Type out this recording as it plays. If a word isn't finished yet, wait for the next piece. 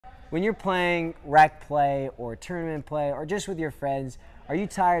When you're playing rec play or tournament play or just with your friends, are you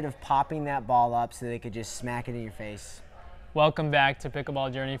tired of popping that ball up so they could just smack it in your face? Welcome back to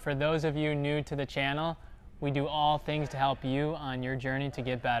Pickleball Journey. For those of you new to the channel, we do all things to help you on your journey to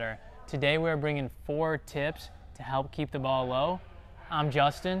get better. Today we're bringing 4 tips to help keep the ball low. I'm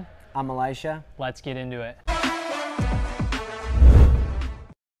Justin. I'm Elisha. Let's get into it.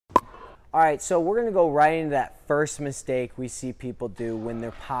 All right, so we're gonna go right into that first mistake we see people do when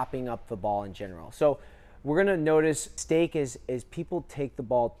they're popping up the ball in general. So we're gonna notice mistake is people take the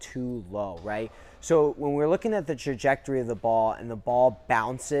ball too low, right? So when we're looking at the trajectory of the ball and the ball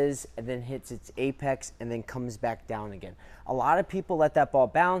bounces and then hits its apex and then comes back down again. A lot of people let that ball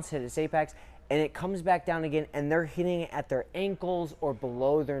bounce, hit its apex, and it comes back down again and they're hitting it at their ankles or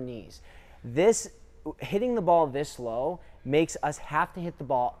below their knees. Hitting the ball this low makes us have to hit the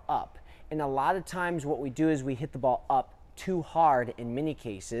ball up. And a lot of times what we do is we hit the ball up too hard in many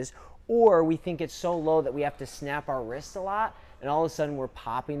cases, or we think it's so low that we have to snap our wrist a lot, and all of a sudden we're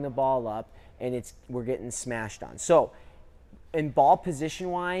popping the ball up and we're getting smashed on. So in ball position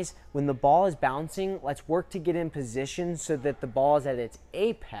wise, when the ball is bouncing, let's work to get in position so that the ball is at its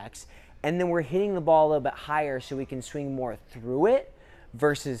apex, and then we're hitting the ball a little bit higher so we can swing more through it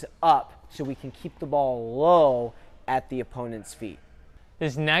versus up so we can keep the ball low at the opponent's feet.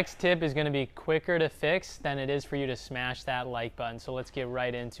 This next tip is going to be quicker to fix than it is for you to smash that like button. So let's get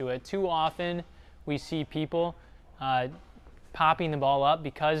right into it. Too often we see people popping the ball up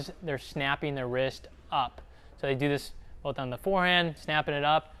because they're snapping their wrist up. So they do this both on the forehand, snapping it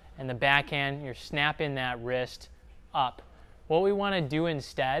up, and the backhand, you're snapping that wrist up. What we want to do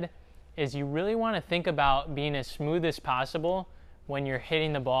instead is you really want to think about being as smooth as possible when you're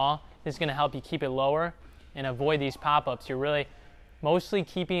hitting the ball. This is going to help you keep it lower and avoid these pop-ups. You're really mostly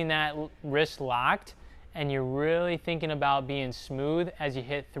keeping that wrist locked, and you're really thinking about being smooth as you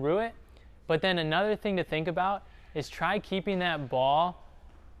hit through it. But then another thing to think about is try keeping that ball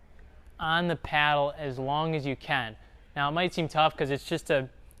on the paddle as long as you can. Now it might seem tough because it's just a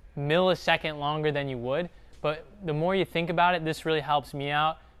millisecond longer than you would, but the more you think about it, this really helps me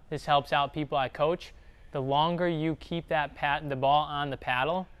out. This helps out people I coach. The longer you keep the ball on the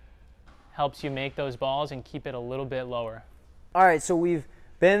paddle, helps you make those balls and keep it a little bit lower. All right, so we've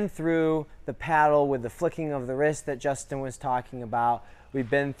been through the paddle with the flicking of the wrist that Justin was talking about. We've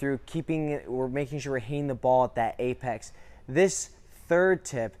been through we're making sure we're hitting the ball at that apex. This third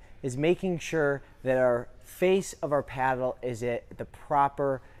tip is making sure that our face of our paddle is at the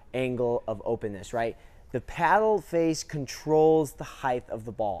proper angle of openness, right? The paddle face controls the height of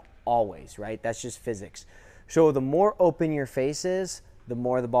the ball, always, right? That's just physics. So the more open your face is, the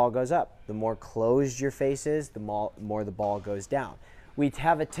more the ball goes up. The more closed your face is, the more the ball goes down. We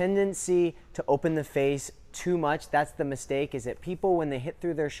have a tendency to open the face too much. That's the mistake, is that people, when they hit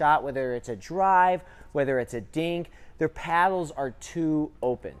through their shot, whether it's a drive, whether it's a dink, their paddles are too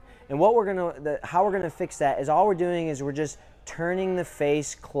open. And how we're gonna fix that is all we're doing is we're just turning the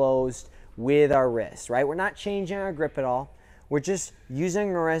face closed with our wrist, right? We're not changing our grip at all. We're just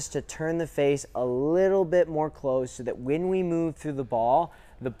using our wrist to turn the face a little bit more closed so that when we move through the ball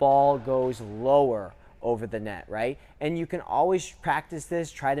goes lower over the net, right? And you can always practice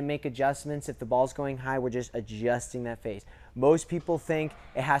this, try to make adjustments. If the ball's going high, we're just adjusting that face. Most people think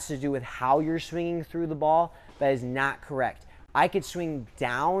it has to do with how you're swinging through the ball. That is not correct. I could swing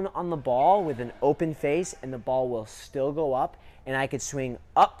down on the ball with an open face and the ball will still go up, and I could swing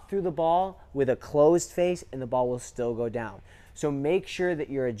up through the ball with a closed face and the ball will still go down. So make sure that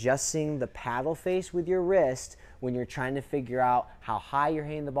you're adjusting the paddle face with your wrist when you're trying to figure out how high you're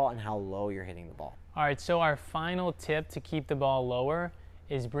hitting the ball and how low you're hitting the ball. All right, so our final tip to keep the ball lower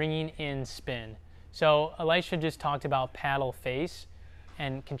is bringing in spin. So Elisha just talked about paddle face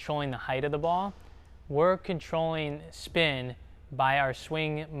and controlling the height of the ball. We're controlling spin by our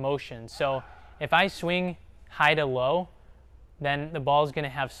swing motion. So if I swing high to low, then the ball is going to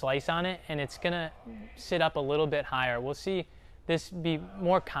have slice on it and it's going to sit up a little bit higher. We'll see this be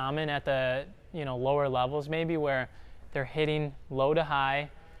more common at the lower levels, maybe, where they're hitting low to high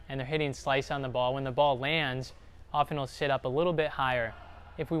and they're hitting slice on the ball. When the ball lands, often it'll sit up a little bit higher.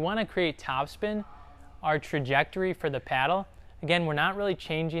 If we want to create topspin, our trajectory for the paddle, again, we're not really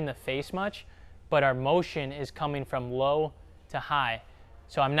changing the face much, but our motion is coming from low to high.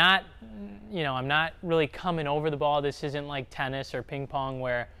 So I'm not really coming over the ball. This isn't like tennis or ping pong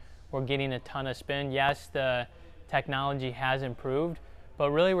where we're getting a ton of spin. Yes, the technology has improved,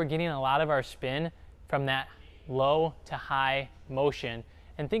 but really we're getting a lot of our spin from that low to high motion.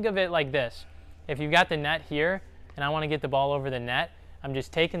 And think of it like this. If you've got the net here and I want to get the ball over the net, I'm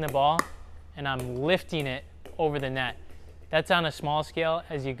just taking the ball and I'm lifting it over the net. That's on a small scale.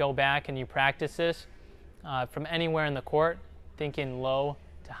 As you go back and you practice this from anywhere in the court, thinking low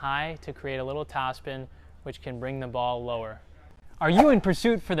to high to create a little topspin, which can bring the ball lower. Are you in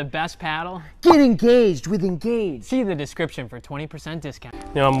pursuit for the best paddle? Get engaged with Engage. See the description for 20% discount.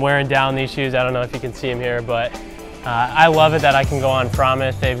 You know, I'm wearing down these shoes. I don't know if you can see them here, but I love it that I can go on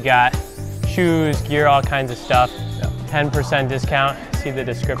Promise. They've got shoes, gear, all kinds of stuff. 10% discount. See the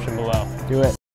description below. Do it.